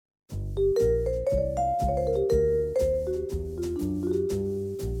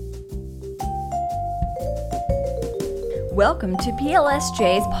Welcome to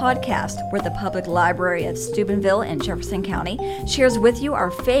PLSJ's podcast, where the Public Library of Steubenville and Jefferson County shares with you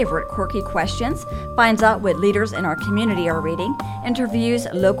our favorite quirky questions, finds out what leaders in our community are reading, interviews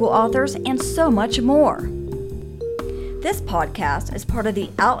local authors, and so much more. This podcast is part of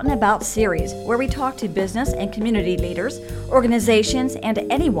the Out and About series, where we talk to business and community leaders, organizations, and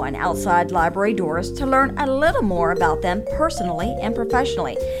anyone outside library doors to learn a little more about them personally and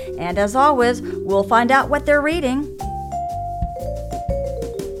professionally. And as always, we'll find out what they're reading.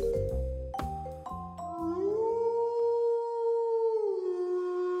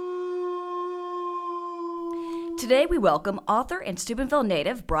 Today we welcome author and Steubenville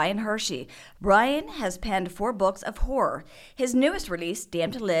native Brian Hershey. Brian has penned 4 books of horror. His newest release,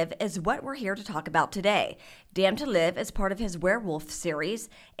 Damned to Live, is what we're here to talk about today. Damned to Live is part of his werewolf series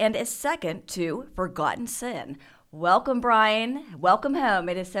and is second to Forgotten Sin. Welcome, Brian. Welcome home.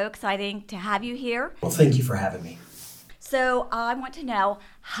 It is so exciting to have you here. Well, thank you for having me. So I want to know,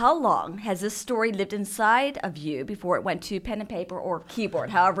 how long has this story lived inside of you before it went to pen and paper or keyboard,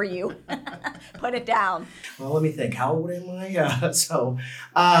 however you put it down? Well, let me think. How old am I?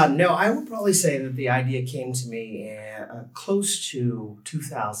 No, I would probably say that the idea came to me close to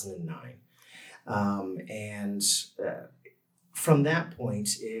 2009. From that point,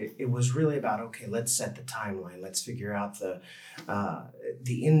 it was really about, okay, let's set the timeline. Let's figure out the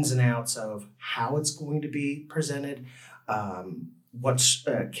ins and outs of how it's going to be presented, what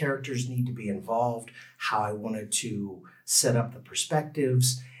characters need to be involved, how I wanted to set up the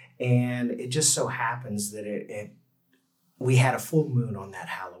perspectives. And it just so happens that we had a full moon on that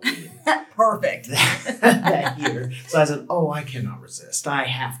Halloween. Perfect. that year. So I said, I cannot resist. I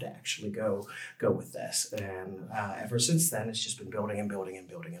have to actually go with this. And ever since then, it's just been building and building and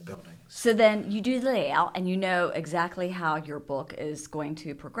building and building. So then you do the layout and you know exactly how your book is going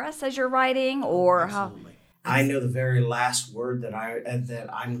to progress as you're writing, or Absolutely. I know the very last word that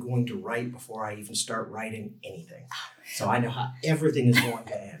I'm going to write before I even start writing anything. So I know how everything is going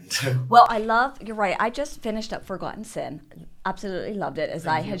to end. Well, you're right. I just finished up Forgotten Sin. Absolutely loved it, as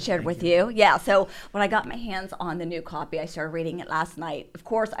I had shared with you. Yeah, so when I got my hands on the new copy, I started reading it last night. Of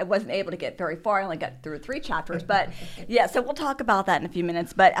course, I wasn't able to get very far. I only got through 3 chapters. But yeah, so we'll talk about that in a few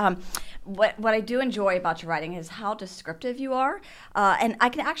minutes. But what I do enjoy about your writing is how descriptive you are. And I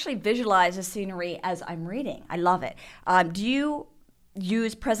can actually visualize the scenery as I'm reading. I love it. Do you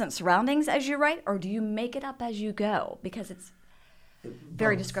use present surroundings as you write, or do you make it up as you go? Because it's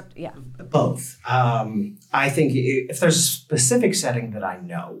very descriptive. Yeah. Both. I think if there's a specific setting that I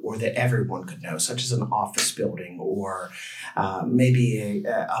know or that everyone could know, such as an office building or maybe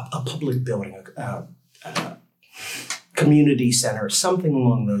a public building, a community center, something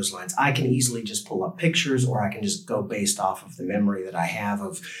along those lines, I can easily just pull up pictures, or I can just go based off of the memory that I have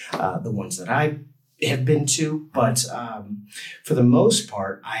of the ones that I have been to. But for the most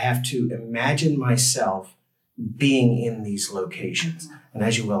part, I have to imagine myself being in these locations. And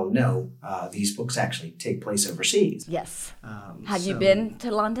as you well know, these books actually take place overseas. Yes. Have you been to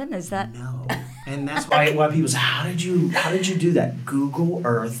London? Is that? No. And that's why people say, how did you do that? Google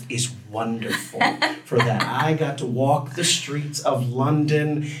Earth is wonderful for that. I got to walk the streets of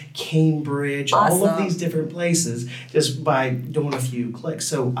London, Cambridge, awesome. All of these different places just by doing a few clicks.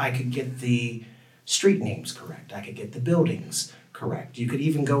 So I could get the street names correct. I could get the buildings correct. You could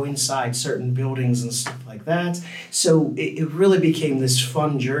even go inside certain buildings and stuff like that. So it really became this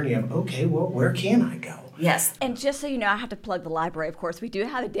fun journey of, okay, well, where can I go? Yes. And just so you know, I have to plug the library, of course. We do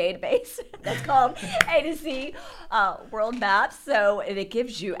have a database that's called A to Z World Maps. So it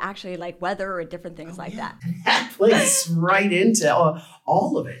gives you actually like weather and different things that. That plays right into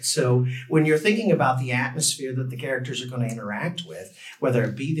all of it. So when you're thinking about the atmosphere that the characters are going to interact with, whether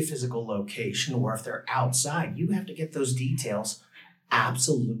it be the physical location or if they're outside, you have to get those details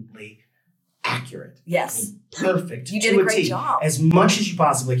absolutely accurate. Yes. Perfect. You did a great job. As much as you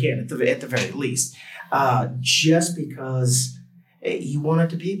possibly can at the very least. Just because you want it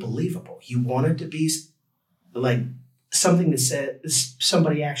to be believable. You want it to be like something that says,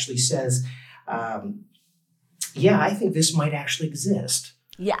 somebody actually says, yeah, I think this might actually exist.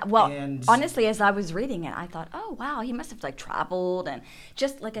 Yeah, well, honestly, as I was reading it, I thought, oh, wow, he must have traveled. And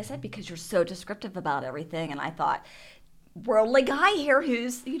just like I said, because you're so descriptive about everything. And I thought, worldly guy here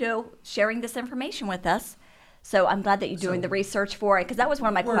who's, sharing this information with us. So I'm glad that you're doing the research for it, because that was one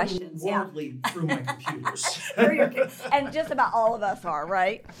of my questions. Worldly through my computers. And just about all of us are,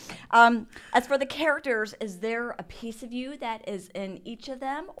 right? As for the characters, is there a piece of you that is in each of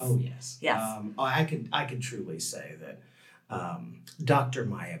them? Oh, yes. Yes. I could truly say that Dr.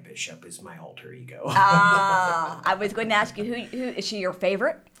 Maya Bishop is my alter ego. I was going to ask you, who is she your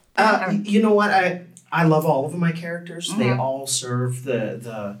favorite? You know what? I love all of my characters. Mm-hmm. They all serve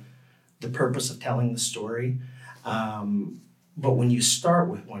the purpose of telling the story. But when you start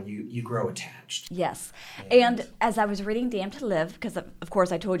with one, you grow attached. Yes. And as I was reading Damned to Live, because of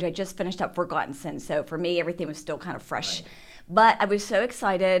course I told you I just finished up Forgotten Sin, so for me everything was still kind of fresh. Right. But I was so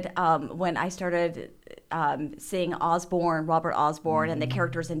excited when I started seeing Robert Osborne, and the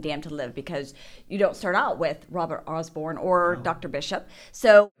characters in Damned to Live, because you don't start out with Robert Osborne or Dr. Bishop.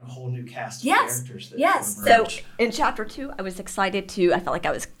 So a whole new cast of characters. So in chapter 2, I was excited I felt like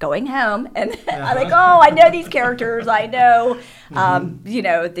I was going home, and I'm like, I know these characters. I know,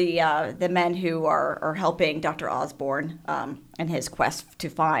 the men who are helping Dr. Osborne in his quest to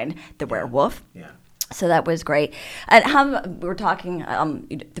find the werewolf. Yeah. So that was great. And we're talking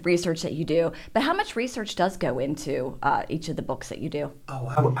the research that you do, but how much research does go into each of the books that you do?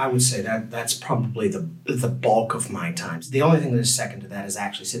 Oh, I would say that's probably the bulk of my time. The only thing that is second to that is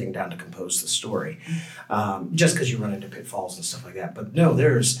actually sitting down to compose the story, just because you run into pitfalls and stuff like that. But no,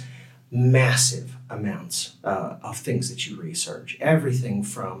 there's massive amounts of things that you research. Everything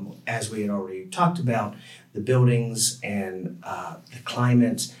from, as we had already talked about, the buildings and the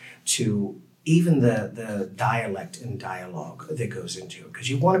climate to even the dialect and dialogue that goes into it, because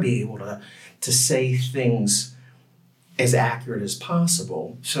you want to be able to say things as accurate as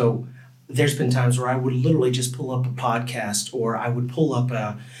possible. So there's been times where I would literally just pull up a podcast, or I would pull up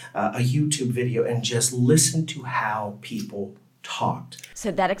a YouTube video and just listen to how people talked.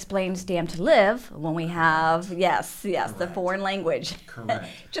 So that explains Damned to Live when we have, yes, Correct. The foreign language. Correct.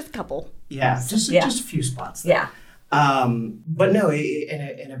 Just a couple. Yeah, just a few spots there. Yeah. But no,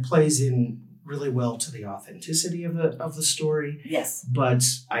 it plays in really well to the authenticity of the story. Yes. But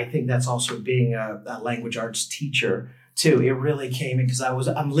I think that's also being a language arts teacher too. It really came in because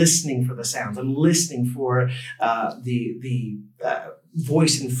I'm listening for the sounds. I'm listening for the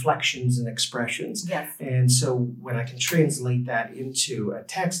voice inflections and expressions. Yes. And so when I can translate that into a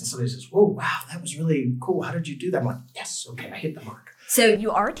text and somebody says, "Whoa, wow, that was really cool. How did you do that?" I'm like, "Yes, okay, I hit the mark." So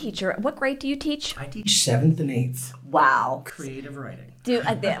you are a teacher. What grade do you teach? I teach 7th and 8th. Wow. Creative writing.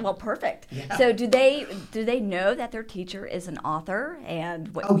 Well, perfect. Yeah. So do they know that their teacher is an author?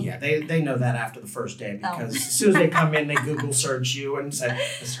 And what? Oh yeah, they know that after the first day, because as soon as they come in, they Google search you and say,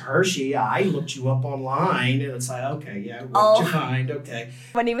 "Ms. Hershey, I looked you up online," and it's like, "Okay, yeah, what'd you find?" Okay.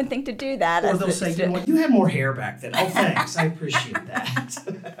 I wouldn't even think to do that. Or they'll say, "You had more hair back then." "Oh, thanks, I appreciate that."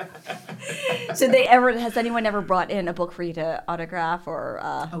 So has anyone ever brought in a book for you to autograph or?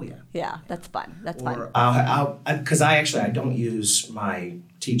 Oh yeah. Yeah, that's fun. That's fun. Because I don't use my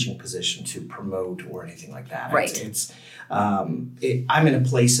teaching position to promote or anything like that. Right. I'm in a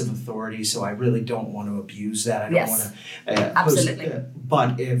place of authority, so I really don't want to abuse that. I don't want to. Absolutely.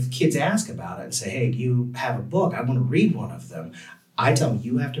 But if kids ask about it and say, "Hey, do you have a book? I want to read one of them," I tell them,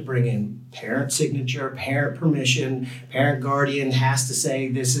 you have to bring in parent signature, parent permission, parent guardian has to say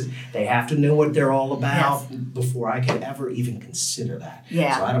they have to know what they're all about before I could ever even consider that.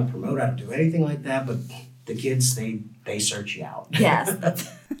 Yeah. So I don't promote, I don't do anything like that, but the kids, they search you out. Yes,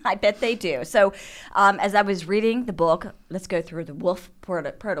 I bet they do. So as I was reading the book, let's go through the Wolf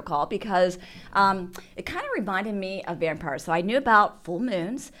Protocol, because it kind of reminded me of vampires. So I knew about full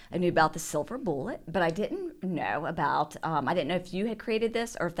moons, I knew about the silver bullet, but I didn't know about, I didn't know if you had created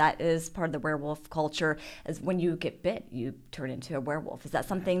this or if that is part of the werewolf culture, as when you get bit, you turn into a werewolf. Is that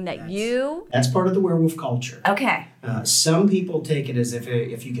something that That's part of the werewolf culture. Okay. Some people take it as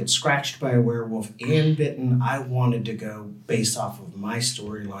if you get scratched by a werewolf and bitten. I wanted to go based off of my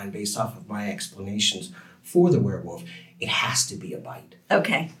storyline, based off of my explanations for the werewolf. It has to be a bite.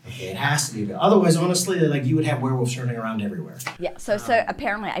 Okay. It has to be a bite. Otherwise, honestly, you would have werewolves running around everywhere. Yeah. So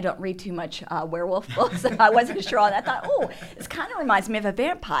apparently, I don't read too much werewolf books. I wasn't sure on that. I thought, this kind of reminds me of a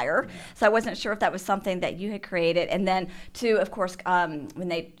vampire. So I wasn't sure if that was something that you had created. And then, too, of course, when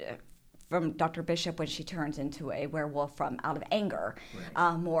they. From Dr. Bishop, when she turns into a werewolf out of anger,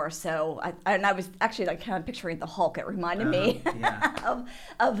 more so. I was actually kind of picturing the Hulk. It reminded me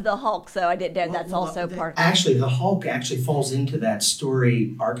of the Hulk, so I didn't know that's also part. Actually, the Hulk actually falls into that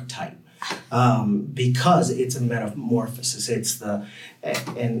story archetype because it's a metamorphosis. It's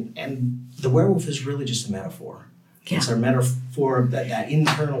and the werewolf is really just a metaphor. Yeah. It's a metaphor of that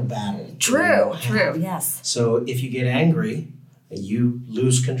internal battle. True, yes. So if you get angry, you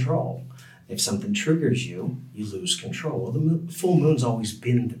lose control. If something triggers you, you lose control. Well, the full moon's always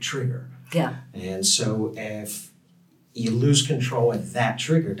been the trigger. Yeah. And so if you lose control at that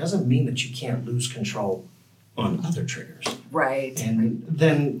trigger, doesn't mean that you can't lose control on other triggers. Right. And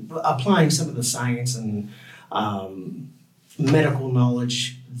then applying some of the science and medical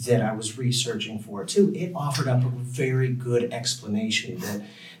knowledge that I was researching for too, it offered up a very good explanation that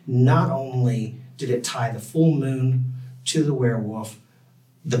not only did it tie the full moon to the werewolf,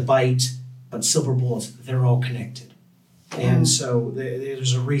 the bite, but silver bullets, they're all connected. And so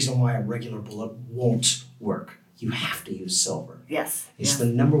there's a reason why a regular bullet won't work. You have to use silver. Yes. It's the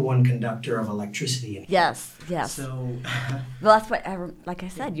number one conductor of electricity. Yes. So, well, that's what, like I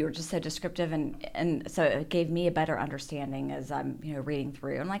said, you were just so descriptive, and so it gave me a better understanding as I'm, reading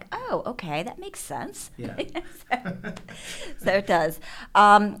through. I'm like, oh, okay, that makes sense. Yeah. So it does.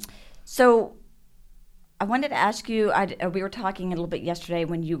 So I wanted to ask you, we were talking a little bit yesterday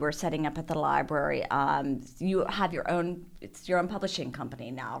when you were setting up at the library. You have it's your own publishing company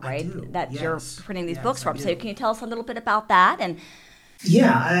now, right? I do. That yes. You're printing these books from. I do. So can you tell us a little bit about that? And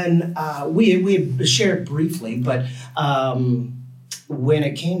yeah, and we shared briefly, but when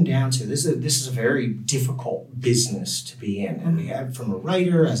it came down to this is a very difficult business to be in, and we have from a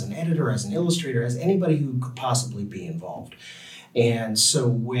writer, as an editor, as an illustrator, as anybody who could possibly be involved. And so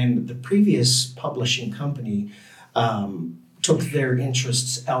when the previous publishing company took their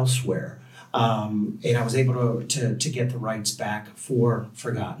interests elsewhere, and I was able to get the rights back for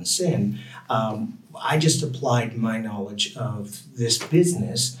Forgotten Sin, I just applied my knowledge of this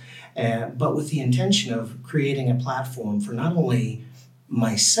business, but with the intention of creating a platform for not only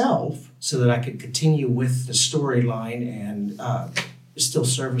myself so that I could continue with the storyline and still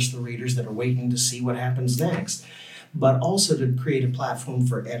service the readers that are waiting to see what happens next, but also to create a platform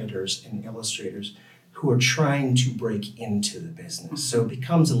for editors and illustrators who are trying to break into the business. So it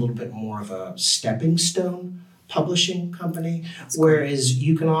becomes a little bit more of a stepping stone publishing company, whereas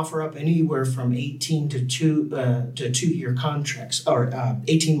you can offer up anywhere from 18 to 2-year contracts, or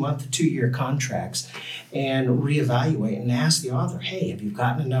 18-month to 2-year contracts, and reevaluate and ask the author, hey, have you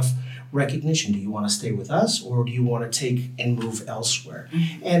gotten enough recognition? Do you want to stay with us, or do you want to take and move elsewhere?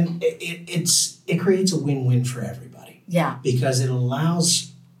 Mm-hmm. And it creates a win-win for everybody. Yeah. Because it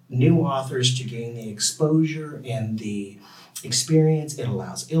allows new authors to gain the exposure and the experience. It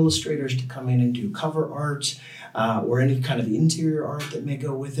allows illustrators to come in and do cover art or any kind of interior art that may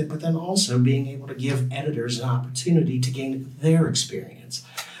go with it, but then also being able to give editors an opportunity to gain their experience.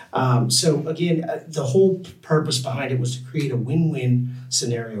 So again, the whole purpose behind it was to create a win-win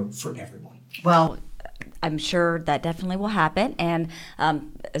scenario for everyone. Well, I'm sure that definitely will happen. And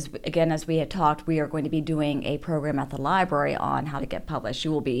as we had talked, we are going to be doing a program at the library on how to get published.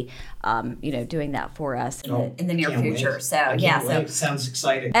 You will be, doing that for us in the near future. Wait. So Wait. Sounds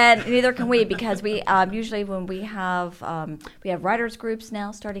exciting. And neither can we, because we usually when we have writers groups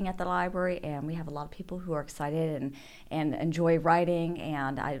now starting at the library, and we have a lot of people who are excited and enjoy writing.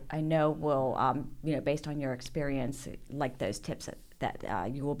 And I know will based on your experience, like those tips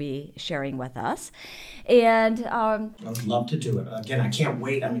that you will be sharing with us. And I would love to do it. Again, I can't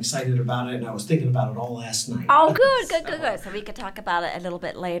wait. I'm excited about it, and I was thinking about it all last night. Oh, good. So we could talk about it a little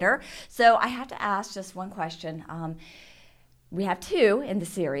bit later. So I have to ask just one question. We have 2 in the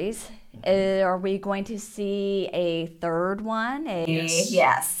series. Are we going to see a third one?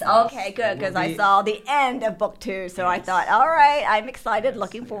 Yes. Okay, good, because I saw the end of book 2, so yes. I thought, all right, I'm excited,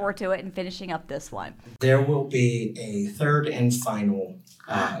 looking forward to it and finishing up this one. There will be a third and final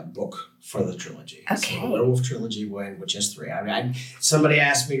book for the trilogy. Okay. So the Werewolf Trilogy which is 3. I mean, somebody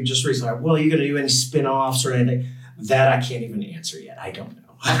asked me just recently, well, are you going to do any spin-offs or anything? That I can't even answer yet. I don't know.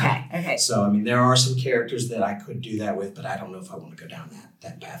 Okay. So, I mean, there are some characters that I could do that with, but I don't know if I want to go down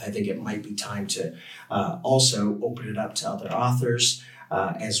that path. I think it might be time to also open it up to other authors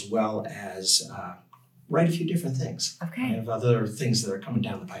as well as write a few different things. Okay. I have other things that are coming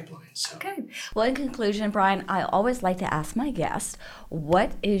down the pipeline. So. Okay. Well, in conclusion, Brian, I always like to ask my guests,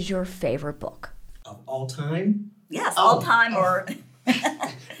 what is your favorite book? Of all time? Yes, all time or...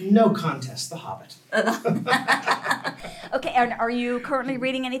 No contest, The Hobbit. Okay, and are you currently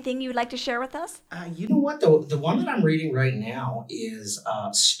reading anything you'd like to share with us? You know what? The one that I'm reading right now is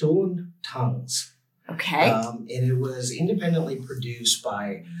Stolen Tongues. Okay. And it was independently produced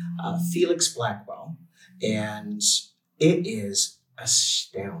by Felix Blackwell, and it is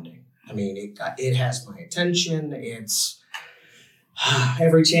astounding. I mean, it has my attention. It's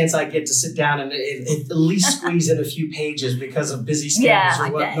every chance I get to sit down and at least squeeze in a few pages because of busy schedules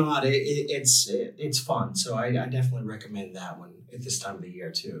or whatnot, it's fun. So I definitely recommend that one at this time of the year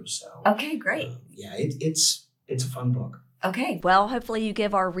too. So okay, great. It's a fun book. Okay, well, hopefully you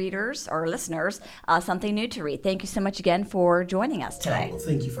give our readers or listeners something new to read. Thank you so much again for joining us today. Well,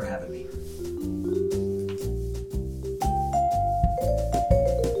 thank you for having me.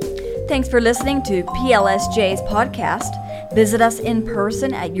 Thanks for listening to PLSJ's podcast. Visit us in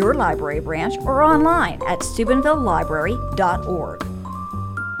person at your library branch or online at steubenvillelibrary.org.